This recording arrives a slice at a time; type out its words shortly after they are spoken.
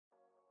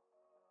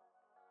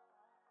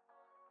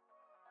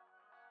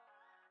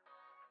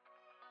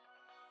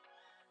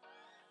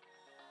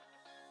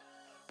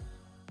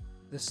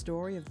The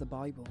story of the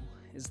Bible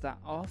is that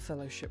our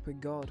fellowship with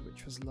God,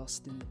 which was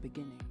lost in the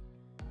beginning,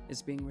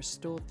 is being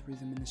restored through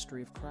the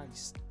ministry of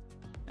Christ.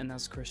 And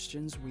as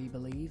Christians, we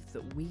believe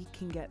that we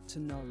can get to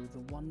know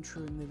the one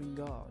true and living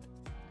God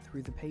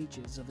through the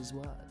pages of His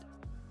Word.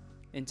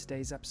 In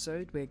today's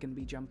episode, we're going to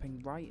be jumping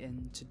right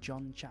into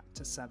John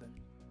chapter 7,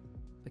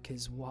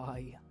 because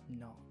why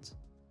not?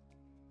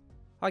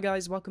 Hi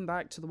guys, welcome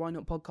back to the Why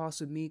Not podcast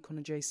with me,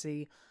 Connor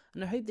JC,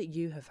 and I hope that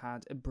you have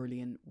had a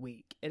brilliant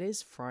week. It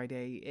is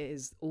Friday, it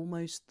is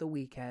almost the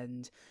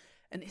weekend,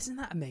 and isn't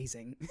that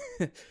amazing?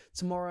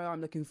 Tomorrow I'm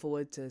looking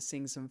forward to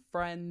seeing some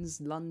friends.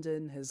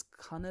 London has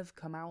kind of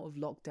come out of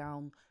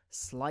lockdown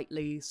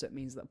slightly, so it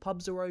means that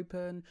pubs are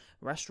open,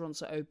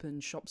 restaurants are open,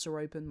 shops are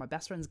open. My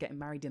best friend's getting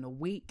married in a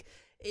week.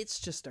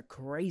 It's just a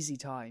crazy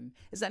time.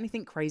 Is there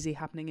anything crazy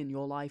happening in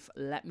your life?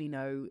 Let me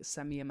know.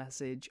 Send me a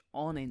message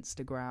on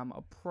Instagram.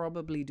 I'll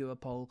probably do a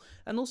poll.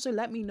 And also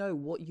let me know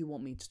what you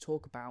want me to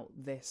talk about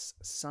this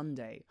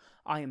Sunday.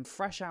 I am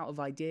fresh out of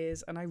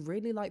ideas, and I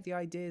really like the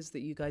ideas that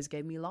you guys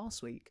gave me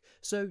last week.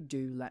 So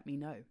do let me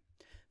know.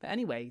 But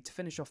anyway, to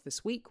finish off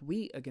this week,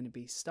 we are going to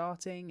be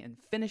starting and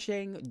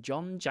finishing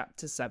John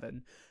chapter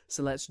 7.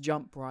 So let's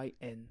jump right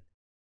in.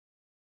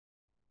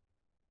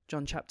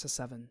 John chapter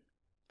 7.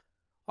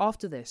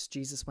 After this,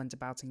 Jesus went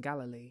about in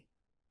Galilee.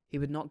 He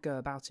would not go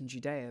about in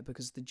Judea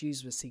because the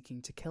Jews were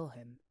seeking to kill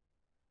him.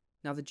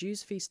 Now the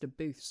Jews' feast of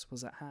booths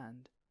was at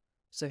hand.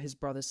 So his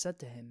brothers said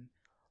to him,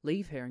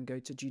 "Leave here and go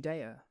to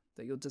Judea,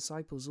 that your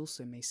disciples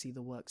also may see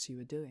the works you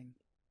are doing.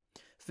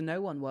 For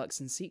no one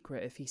works in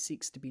secret if he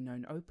seeks to be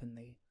known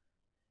openly.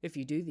 If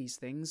you do these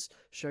things,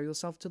 show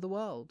yourself to the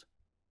world."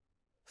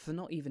 For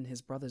not even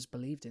his brothers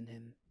believed in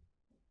him.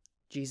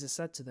 Jesus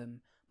said to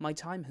them, "My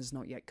time has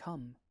not yet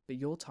come, but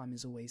your time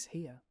is always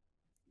here.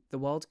 The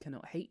world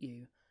cannot hate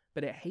you,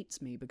 but it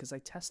hates me because I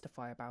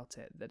testify about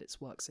it that its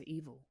works are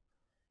evil.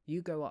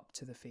 You go up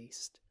to the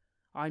feast.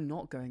 I'm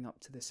not going up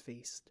to this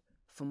feast,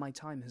 for my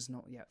time has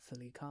not yet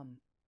fully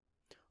come."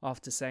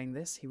 After saying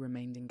this, he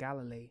remained in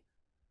Galilee.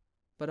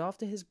 But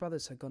after his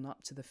brothers had gone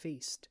up to the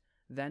feast,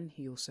 then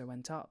he also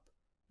went up,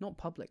 not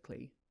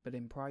publicly, but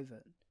in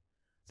private.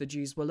 The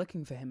Jews were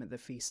looking for him at the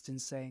feast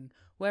and saying,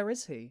 "Where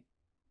is he?"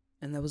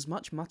 And there was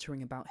much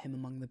muttering about him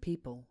among the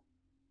people.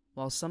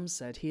 While some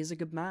said, "He is a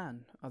good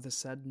man," others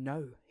said,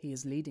 "No, he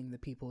is leading the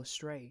people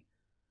astray."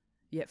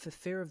 Yet for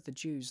fear of the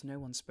Jews, no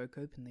one spoke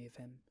openly of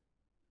him.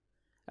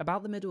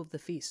 About the middle of the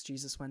feast,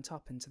 Jesus went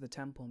up into the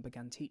temple and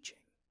began teaching.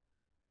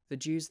 The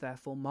Jews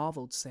therefore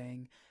marveled,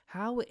 saying,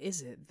 "How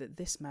is it that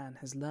this man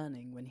has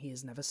learning when he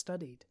has never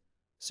studied?"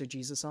 So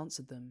Jesus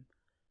answered them,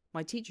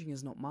 "My teaching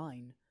is not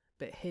mine,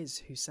 but his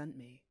who sent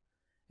me.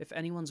 If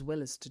anyone's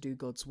will is to do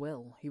God's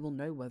will, he will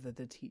know whether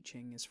the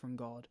teaching is from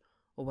God,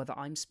 or whether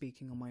I'm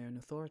speaking on my own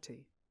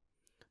authority.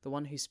 The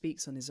one who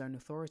speaks on his own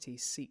authority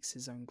seeks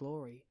his own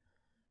glory,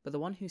 but the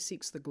one who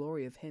seeks the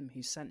glory of him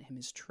who sent him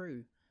is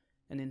true,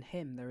 and in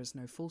him there is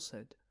no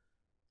falsehood.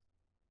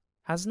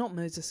 Has not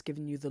Moses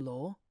given you the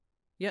law?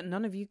 Yet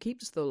none of you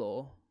keeps the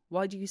law.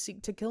 Why do you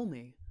seek to kill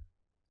me?"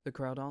 The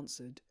crowd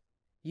answered,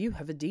 "You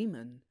have a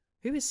demon.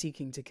 Who is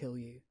seeking to kill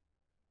you?"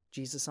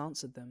 Jesus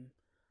answered them,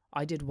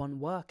 "I did one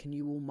work, and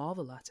you all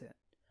marvel at it.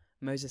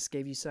 Moses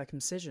gave you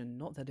circumcision,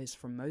 not that is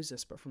from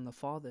Moses, but from the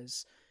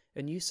fathers,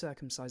 and you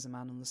circumcise a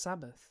man on the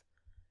Sabbath.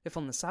 If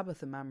on the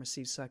Sabbath a man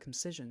receives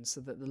circumcision, so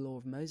that the law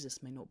of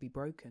Moses may not be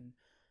broken,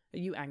 are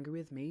you angry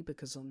with me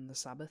because on the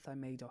Sabbath I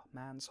made a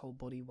man's whole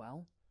body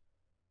well?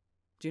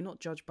 Do not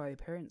judge by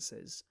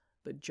appearances,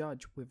 but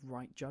judge with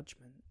right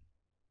judgment."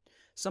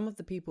 Some of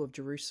the people of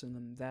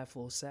Jerusalem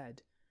therefore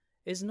said,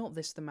 "Is not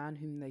this the man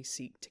whom they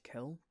seek to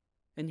kill?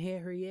 And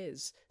here he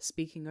is,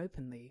 speaking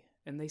openly,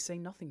 and they say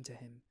nothing to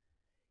him.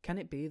 Can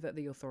it be that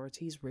the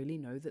authorities really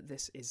know that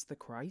this is the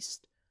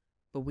Christ?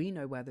 But we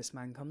know where this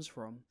man comes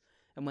from,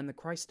 and when the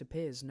Christ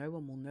appears, no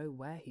one will know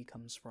where he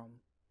comes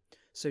from."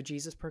 So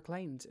Jesus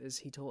proclaimed as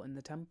he taught in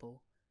the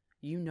temple,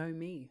 "You know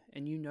me,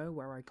 and you know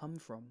where I come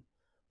from,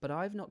 but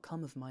I have not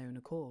come of my own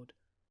accord.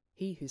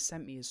 He who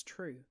sent me is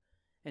true,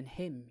 and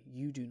him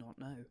you do not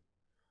know.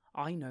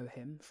 I know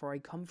him, for I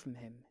come from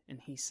him,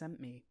 and he sent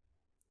me."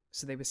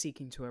 So they were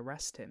seeking to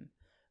arrest him,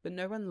 but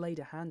no one laid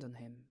a hand on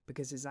him,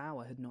 because his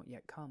hour had not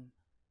yet come.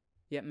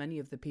 Yet many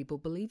of the people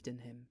believed in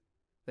him.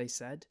 They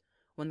said,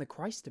 "When the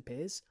Christ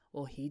appears,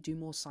 will he do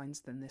more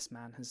signs than this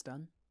man has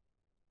done?"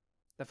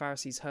 The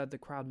Pharisees heard the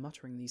crowd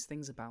muttering these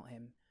things about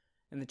him,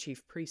 and the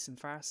chief priests and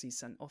Pharisees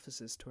sent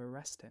officers to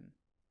arrest him.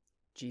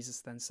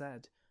 Jesus then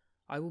said,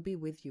 "I will be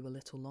with you a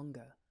little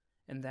longer,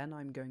 and then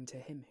I am going to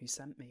him who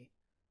sent me.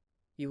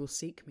 You will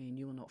seek me, and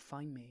you will not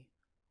find me.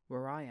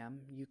 Where I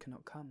am, you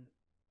cannot come."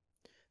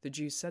 The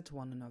Jews said to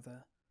one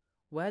another,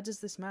 "Where does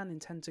this man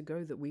intend to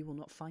go that we will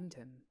not find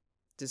him?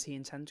 Does he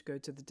intend to go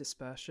to the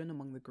dispersion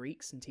among the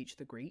Greeks and teach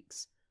the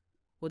Greeks?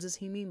 What does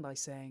he mean by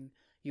saying,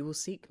 'You will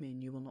seek me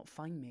and you will not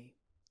find me,'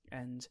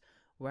 and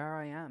 'Where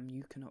I am,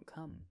 you cannot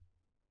come'?"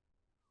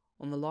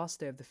 On the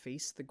last day of the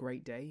feast, the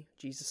great day,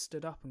 Jesus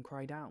stood up and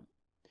cried out,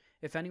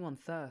 "If anyone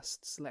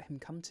thirsts, let him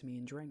come to me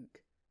and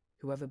drink.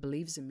 Whoever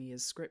believes in me,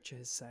 as Scripture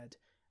has said,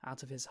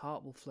 Out of his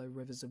heart will flow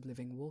rivers of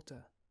living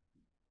water.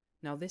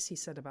 Now this he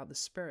said about the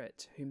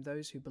Spirit, whom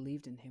those who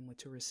believed in him were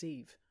to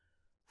receive.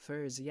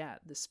 For as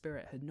yet the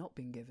Spirit had not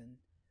been given,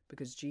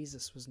 because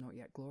Jesus was not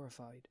yet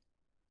glorified.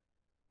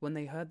 When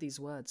they heard these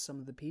words, some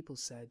of the people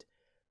said,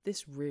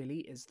 "This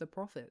really is the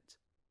prophet."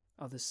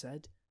 Others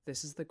said,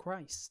 "This is the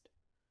Christ."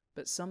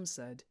 But some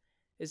said,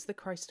 "Is the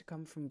Christ to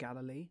come from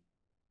Galilee?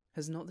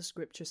 Has not the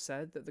Scripture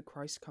said that the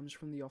Christ comes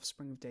from the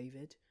offspring of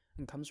David,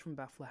 and comes from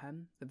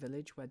Bethlehem, the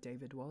village where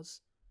David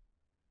was?"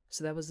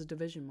 So there was a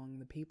division among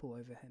the people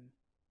over him.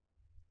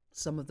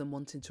 Some of them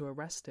wanted to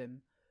arrest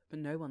him, but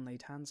no one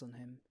laid hands on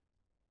him.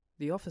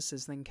 The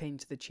officers then came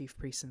to the chief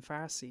priests and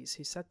Pharisees,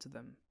 who said to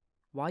them,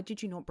 "Why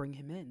did you not bring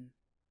him in?"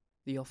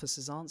 The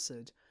officers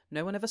answered,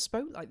 "No one ever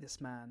spoke like this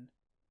man."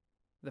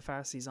 The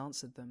Pharisees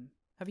answered them,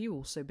 "Have you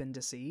also been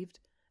deceived?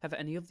 Have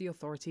any of the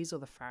authorities or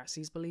the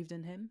Pharisees believed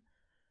in him?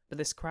 But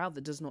this crowd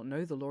that does not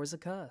know the law is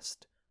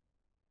accursed."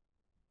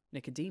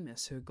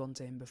 Nicodemus, who had gone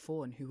to him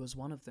before and who was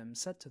one of them,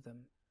 said to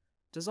them,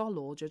 "Does our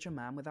law judge a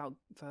man without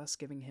first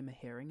giving him a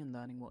hearing and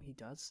learning what he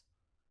does?"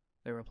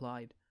 They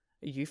replied,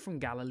 "Are you from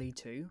Galilee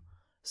too?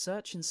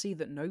 Search and see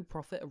that no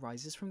prophet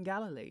arises from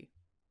Galilee."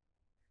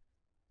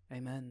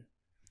 Amen.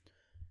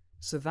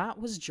 So that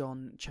was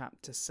John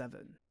chapter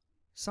 7.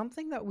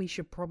 Something that we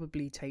should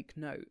probably take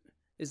note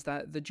is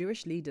that the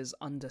Jewish leaders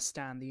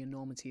understand the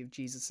enormity of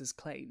Jesus'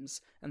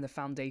 claims and the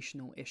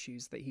foundational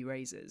issues that he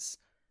raises.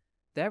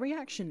 Their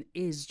reaction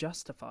is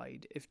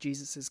justified if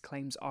Jesus'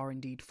 claims are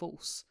indeed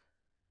false.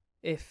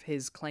 If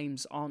his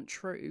claims aren't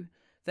true,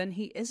 then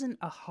he isn't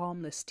a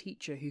harmless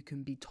teacher who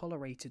can be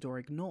tolerated or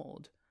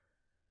ignored.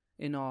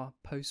 In our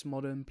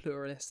postmodern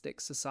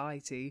pluralistic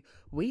society,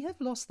 we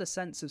have lost the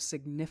sense of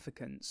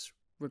significance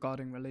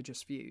regarding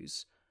religious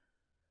views.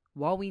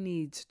 While we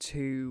need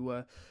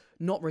to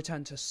not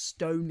return to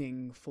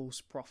stoning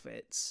false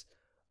prophets,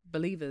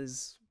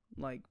 believers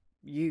like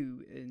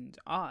you and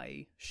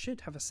I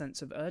should have a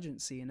sense of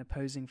urgency in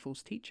opposing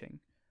false teaching.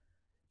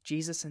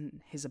 Jesus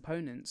and his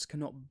opponents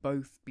cannot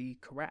both be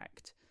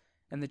correct,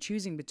 and the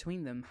choosing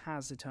between them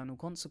has eternal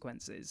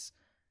consequences.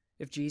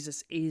 If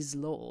Jesus is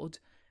Lord,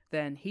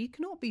 then he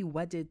cannot be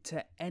wedded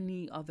to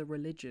any other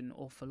religion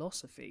or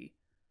philosophy.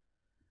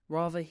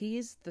 Rather, he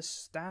is the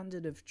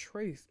standard of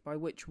truth by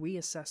which we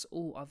assess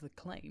all other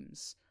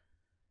claims.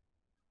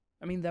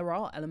 I mean, there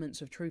are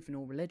elements of truth in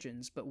all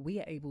religions, but we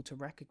are able to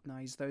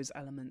recognize those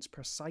elements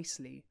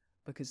precisely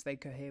because they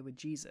cohere with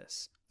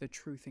Jesus, the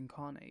truth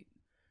incarnate.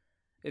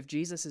 If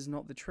Jesus is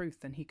not the truth,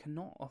 then he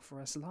cannot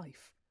offer us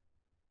life.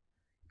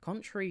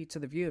 Contrary to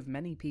the view of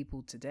many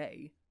people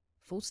today,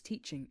 false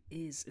teaching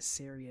is a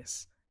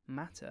serious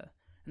matter,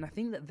 and I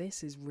think that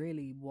this is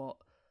really what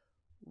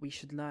we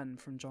should learn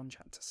from John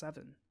chapter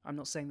 7. I'm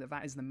not saying that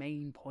that is the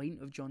main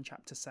point of John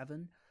chapter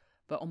 7,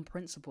 but on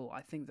principle,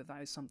 I think that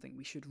that is something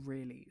we should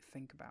really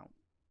think about.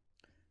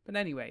 But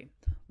anyway,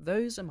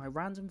 those are my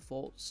random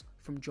thoughts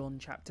from John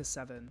chapter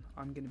 7.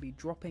 I'm going to be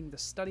dropping the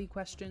study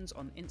questions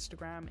on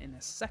Instagram in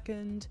a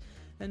second,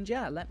 and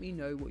yeah, let me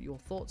know what your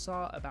thoughts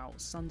are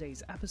about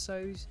Sunday's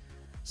episode.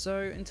 So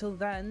until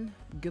then,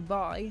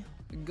 goodbye,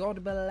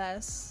 God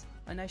bless,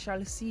 and I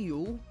shall see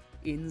you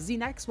in the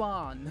next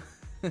one.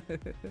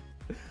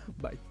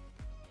 Bye.